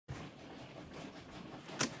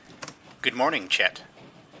Good morning, Chet.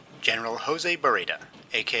 General Jose Barreda,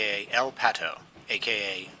 aka El Pato,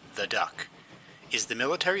 aka The Duck, is the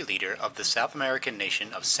military leader of the South American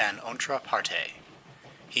nation of San Ontra Parte.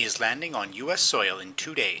 He is landing on U.S. soil in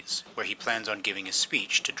 2 days, where he plans on giving a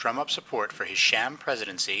speech to drum up support for his sham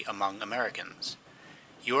presidency among Americans.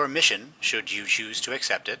 Your mission, should you choose to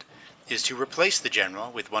accept it, is to replace the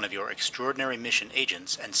general with one of your extraordinary mission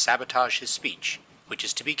agents and sabotage his speech, which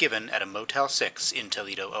is to be given at a Motel 6 in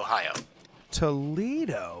Toledo, Ohio.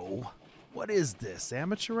 Toledo? What is this,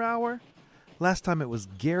 amateur hour? Last time it was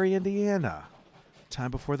Gary, Indiana.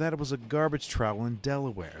 Time before that it was a garbage trowel in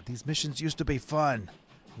Delaware. These missions used to be fun.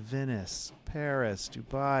 Venice, Paris,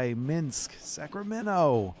 Dubai, Minsk,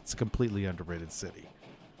 Sacramento. It's a completely underrated city.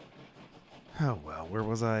 Oh well, where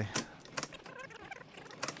was I?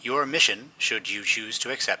 Your mission, should you choose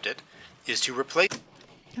to accept it, is to replace...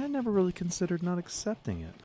 I never really considered not accepting it.